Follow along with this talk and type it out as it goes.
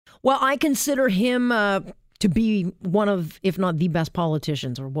Well, I consider him to be one of, if not the best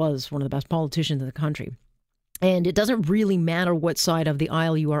politicians, or was one of the best politicians in the country. And it doesn't really matter what side of the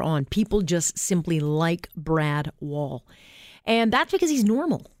aisle you are on. People just simply like Brad Wall. And that's because he's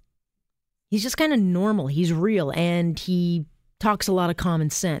normal. He's just kind of normal. He's real, and he talks a lot of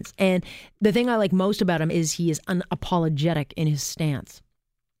common sense. And the thing I like most about him is he is unapologetic in his stance.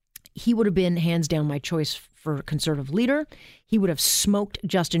 He would have been hands down my choice for conservative leader. He would have smoked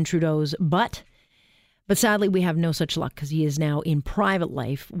Justin Trudeau's butt. But sadly, we have no such luck because he is now in private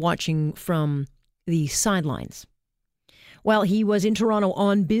life watching from the sidelines. Well, he was in Toronto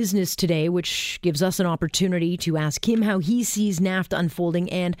on business today, which gives us an opportunity to ask him how he sees NAFTA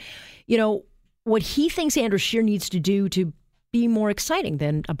unfolding and, what he thinks Andrew Scheer needs to do to be more exciting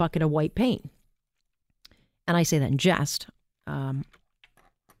than a bucket of white paint. And I say that in jest.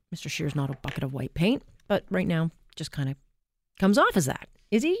 Mr. Scheer's not a bucket of white paint, but right now just kind of comes off as that.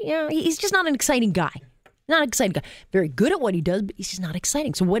 Is he? Yeah, he's just not an exciting guy. Not an exciting guy. Very good at what he does, but he's just not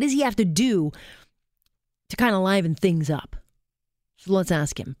exciting. So what does he have to do to kind of liven things up? So let's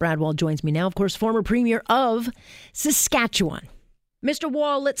ask him. Brad Wall joins me now, of course, former Premier of Saskatchewan. Mr.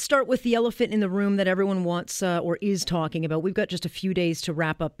 Wall, let's start with the elephant in the room that everyone wants or is talking about. We've got just a few days to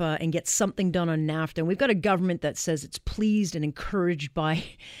wrap up and get something done on NAFTA. And we've got a government that says it's pleased and encouraged by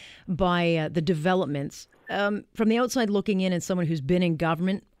the developments. From the outside looking in and someone who's been in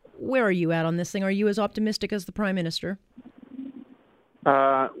government, where are you at on this thing? Are you as optimistic as the Prime Minister?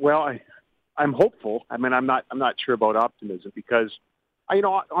 Well, I'm hopeful. I mean, I'm not sure about optimism because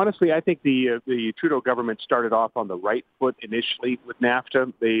honestly, I think the Trudeau government started off on the right foot initially with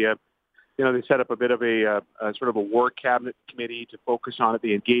NAFTA. They set up a bit of a sort of a war cabinet committee to focus on it.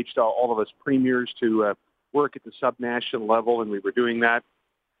 They engaged all of us premiers to work at the subnational level, and we were doing that.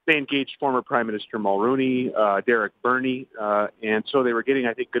 They engaged former Prime Minister Mulroney, Derek Burney, and so they were getting,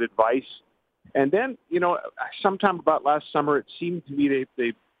 I think, good advice. And then, sometime about last summer, it seemed to me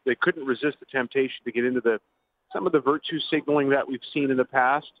they couldn't resist the temptation to get into some of the virtue signaling that we've seen in the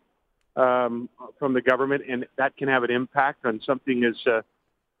past from the government, and that can have an impact on something as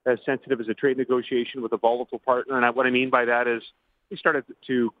sensitive as a trade negotiation with a volatile partner. And what I mean by that is we started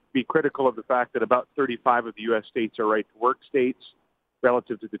to be critical of the fact that about 35 of the U.S. states are right-to-work states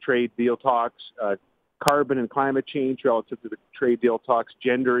relative to the trade deal talks, carbon and climate change relative to the trade deal talks,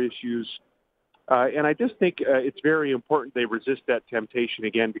 gender issues. And I just think it's very important they resist that temptation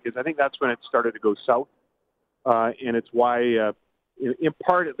again, because I think that's when it started to go south. And it's why, in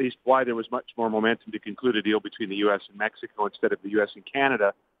part at least, why there was much more momentum to conclude a deal between the U.S. and Mexico instead of the U.S. and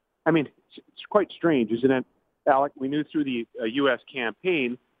Canada. I mean, it's quite strange, isn't it, Alec? We knew through the U.S.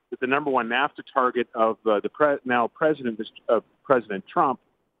 campaign that the number one NAFTA target of now President Trump,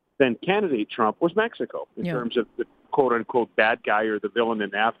 then candidate Trump, was Mexico in terms of the quote-unquote bad guy or the villain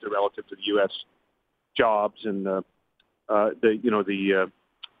in NAFTA relative to the U.S. jobs and the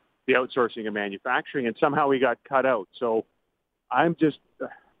outsourcing of manufacturing, and somehow we got cut out. So I'm just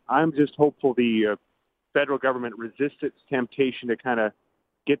hopeful the federal government resists its temptation to kind of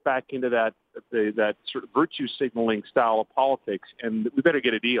get back into that sort of virtue signaling style of politics, and we better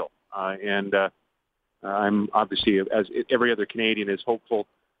get a deal. I'm obviously, as every other Canadian, is hopeful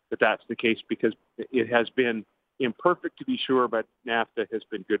that that's the case, because it has been imperfect to be sure, but NAFTA has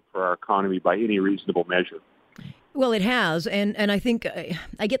been good for our economy by any reasonable measure. Well, it has, and I think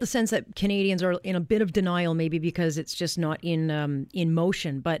I get the sense that Canadians are in a bit of denial, maybe because it's just not in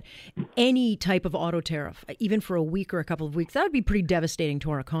motion. But any type of auto tariff, even for a week or a couple of weeks, that would be pretty devastating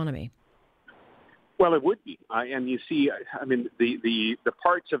to our economy. Well, it would be, and you see, I mean, the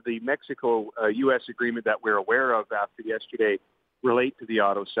parts of the Mexico-U.S. agreement that we're aware of after yesterday relate to the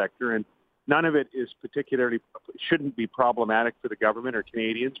auto sector, and none of it shouldn't be problematic for the government or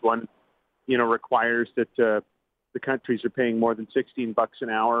Canadians. One, requires that the countries are paying more than $16 an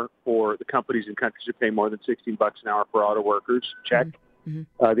hour for the companies, and countries are paying more than $16 an hour for auto workers. Check.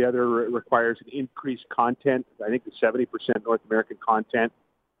 Mm-hmm. The other requires an increased content. I think the 70% North American content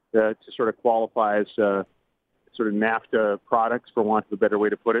to sort of qualify as sort of NAFTA products, for want of a better way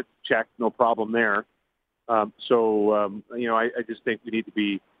to put it. Check. No problem there. I just think we need to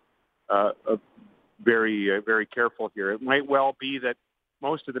be very, very careful here. It might well be that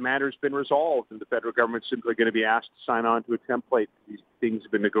most of the matter has been resolved, and the federal government's simply going to be asked to sign on to a template. These things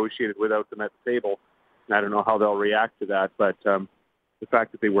have been negotiated without them at the table, and I don't know how they'll react to that. But the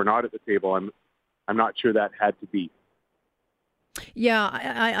fact that they were not at the table, I'm not sure that had to be. Yeah,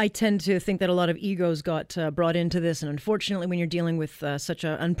 I tend to think that a lot of egos got brought into this, and unfortunately, when you're dealing with such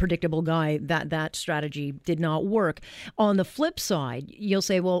an unpredictable guy, that strategy did not work. On the flip side, you'll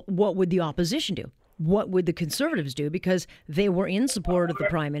say, well, what would the opposition do? what would the Conservatives do? Because they were in support of the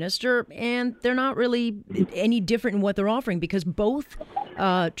Prime Minister, and they're not really any different in what they're offering, because both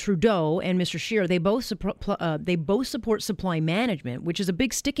Trudeau and Mr. Scheer, they both support supply management, which is a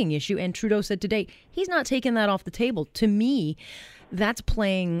big sticking issue. And Trudeau said today he's not taking that off the table. To me, that's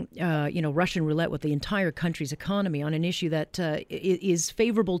playing, Russian roulette with the entire country's economy on an issue that is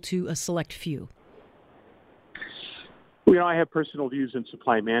favorable to a select few. Well, I have personal views in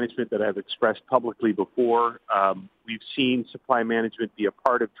supply management that I've expressed publicly before. We've seen supply management be a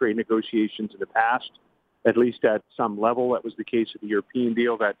part of trade negotiations in the past, at least at some level. That was the case of the European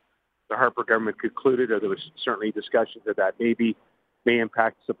deal that the Harper government concluded, or there was certainly discussions that maybe may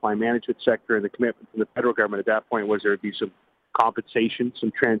impact the supply management sector, and the commitment from the federal government at that point was there would be some compensation,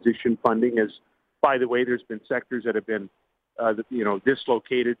 some transition funding. As, by the way, there's been sectors that have been,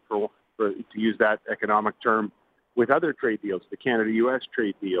 dislocated, to use that economic term, with other trade deals, the Canada-U.S.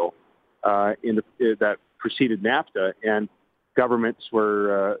 trade deal that preceded NAFTA, and governments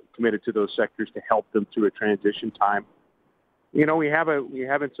were committed to those sectors to help them through a transition time. We have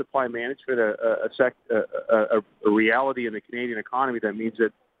in supply management a reality in the Canadian economy that means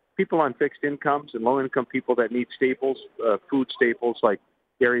that people on fixed incomes and low-income people that need staples, food staples like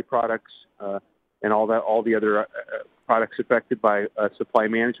dairy products and all the other products affected by supply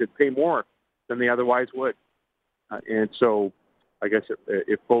management pay more than they otherwise would. And so I guess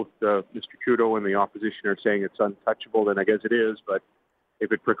if both Mr. Trudeau and the opposition are saying it's untouchable, then I guess it is. But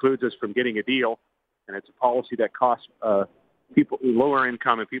if it precludes us from getting a deal, and it's a policy that costs people lower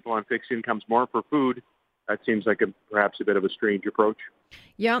income and people on fixed incomes more for food, that seems like perhaps a bit of a strange approach.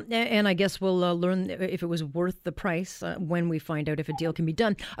 Yeah, and I guess we'll learn if it was worth the price when we find out if a deal can be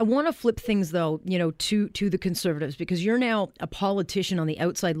done. I want to flip things, though, to the Conservatives, because you're now a politician on the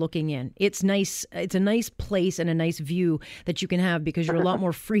outside looking in. It's nice. It's a nice place and a nice view that you can have because you're a lot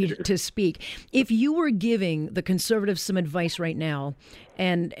more free to speak. If you were giving the Conservatives some advice right now,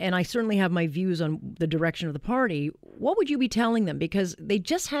 and I certainly have my views on the direction of the party, what would you be telling them? Because they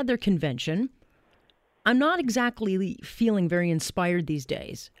just had their convention. I'm not exactly feeling very inspired these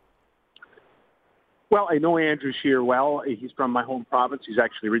days. Well, I know Andrew Scheer well. He's from my home province. He's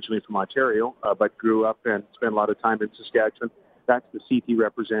actually originally from Ontario, but grew up and spent a lot of time in Saskatchewan. That's the seat he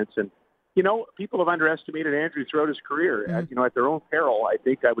represents. And, people have underestimated Andrew throughout his career. Mm-hmm. At their own peril. I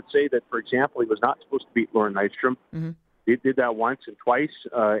think I would say that, for example, he was not supposed to beat Lauren Nystrom. Mm-hmm. He did that once and twice.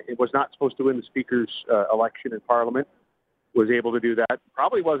 It was not supposed to win the Speaker's election in Parliament. Was able to do that.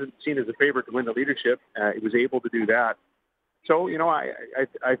 Probably wasn't seen as a favorite to win the leadership. He was able to do that. So,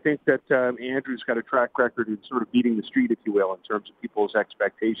 I think that Andrew's got a track record of sort of beating the street, if you will, in terms of people's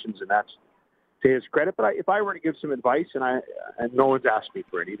expectations, and that's to his credit. But if I were to give some advice, and no one's asked me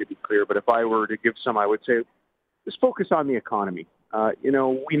for any, to be clear, but if I were to give some, I would say just focus on the economy.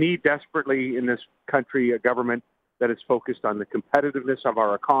 We need desperately in this country a government that is focused on the competitiveness of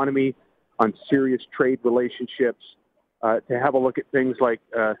our economy, on serious trade relationships, to have a look at things like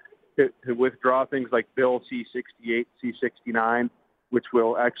to withdraw things like Bill C-68, C-69, which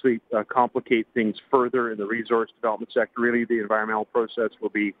will actually complicate things further in the resource development sector. Really, the environmental process will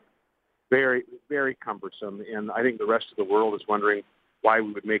be very, very cumbersome. And I think the rest of the world is wondering why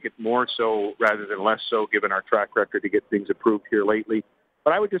we would make it more so rather than less so, given our track record to get things approved here lately.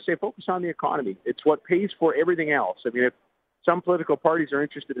 But I would just say focus on the economy. It's what pays for everything else. I mean, if some political parties are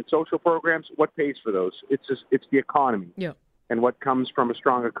interested in social programs, what pays for those? It's the economy. Yeah. And what comes from a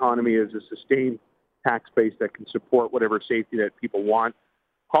strong economy is a sustained tax base that can support whatever safety that people want.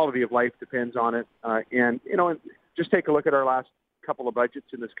 Quality of life depends on it. And just take a look at our last couple of budgets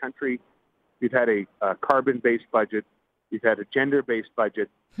in this country. We've had a carbon-based budget. We've had a gender-based budget.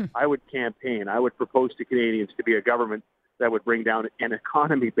 I would propose to Canadians to be a government that would bring down an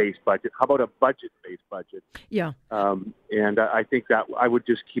economy-based budget. How about a budget-based budget? Yeah. And I think that I would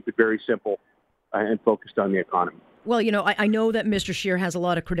just keep it very simple and focused on the economy. Well, I know that Mr. Scheer has a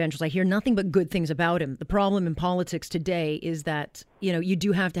lot of credentials. I hear nothing but good things about him. The problem in politics today is that, you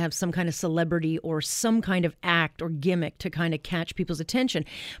do have to have some kind of celebrity or some kind of act or gimmick to kind of catch people's attention.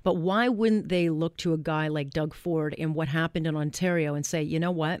 But why wouldn't they look to a guy like Doug Ford and what happened in Ontario and say, you know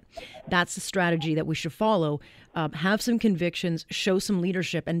what, that's the strategy that we should follow. Have some convictions, show some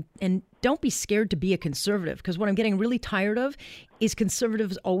leadership, and don't be scared to be a conservative. Because what I'm getting really tired of is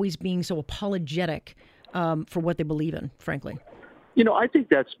conservatives always being so apologetic for what they believe in, frankly. I think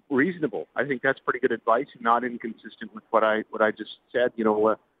that's reasonable. I think that's pretty good advice, not inconsistent with what I just said.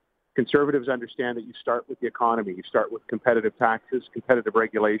 Conservatives understand that you start with the economy. You start with competitive taxes, competitive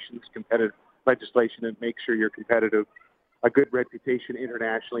regulations, competitive legislation, and make sure you're competitive, a good reputation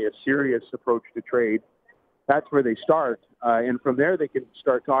internationally, a serious approach to trade. That's where they start. And from there, they can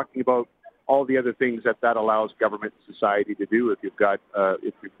start talking about all the other things that allows government and society to do if you've got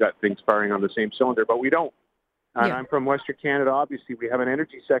things firing on the same cylinder. But we don't. And Yeah. I'm from Western Canada. Obviously, we have an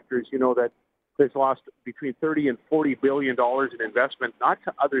energy sector, as you know, that has lost between $30 and $40 billion in investment, not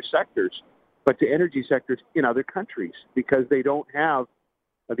to other sectors, but to energy sectors in other countries, because they don't have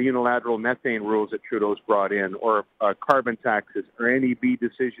the unilateral methane rules that Trudeau's brought in, or carbon taxes, or NEB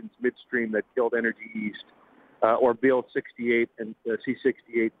decisions midstream that killed Energy East, or Bill 68 and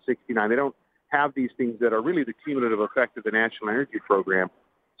C-68, 69. They don't have these things that are really the cumulative effect of the National Energy Program.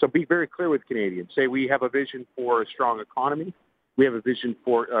 So be very clear with Canadians. Say we have a vision for a strong economy. We have a vision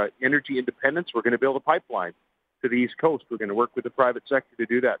for energy independence. We're going to build a pipeline to the East Coast. We're going to work with the private sector to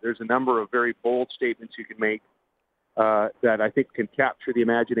do that. There's a number of very bold statements you can make that I think can capture the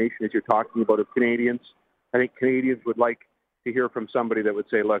imagination as you're talking about of Canadians. I think Canadians would like to hear from somebody that would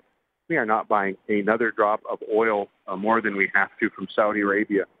say, look, we are not buying another drop of oil more than we have to from Saudi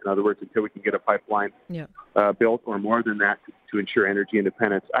Arabia. In other words, until we can get a pipeline built, or more than that to ensure energy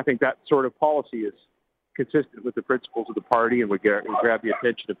independence. I think that sort of policy is consistent with the principles of the party and would grab the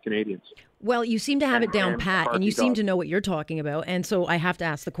attention of Canadians. Well, you seem to have it down pat, and you seem to know what you're talking about. And so I have to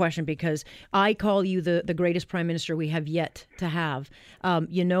ask the question, because I call you the greatest prime minister we have yet to have.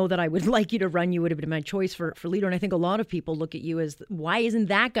 You know that I would like you to run. You would have been my choice for leader. And I think a lot of people look at you as, why isn't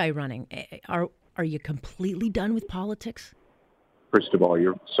that guy running? Are you completely done with politics? First of all,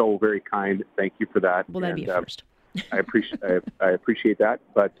 you're so very kind. Thank you for that. Well, that'd be a first. I appreciate that.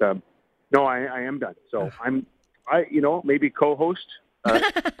 But no, I am done. So maybe co-host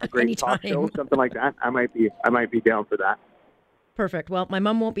a great talk show, something like that. I might be down for that. Perfect. Well, my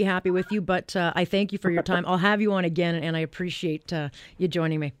mom won't be happy with you, but I thank you for your time. I'll have you on again, and I appreciate you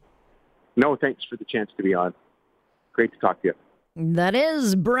joining me. No, thanks for the chance to be on. Great to talk to you. That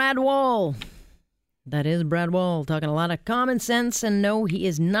is Brad Wall. Talking a lot of common sense, and no, he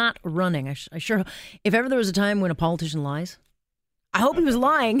is not running. I sure, if ever there was a time when a politician lies, I hope he was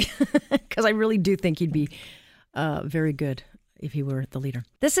lying, because I really do think he'd be very good if he were the leader.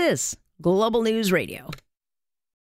 This is Global News Radio.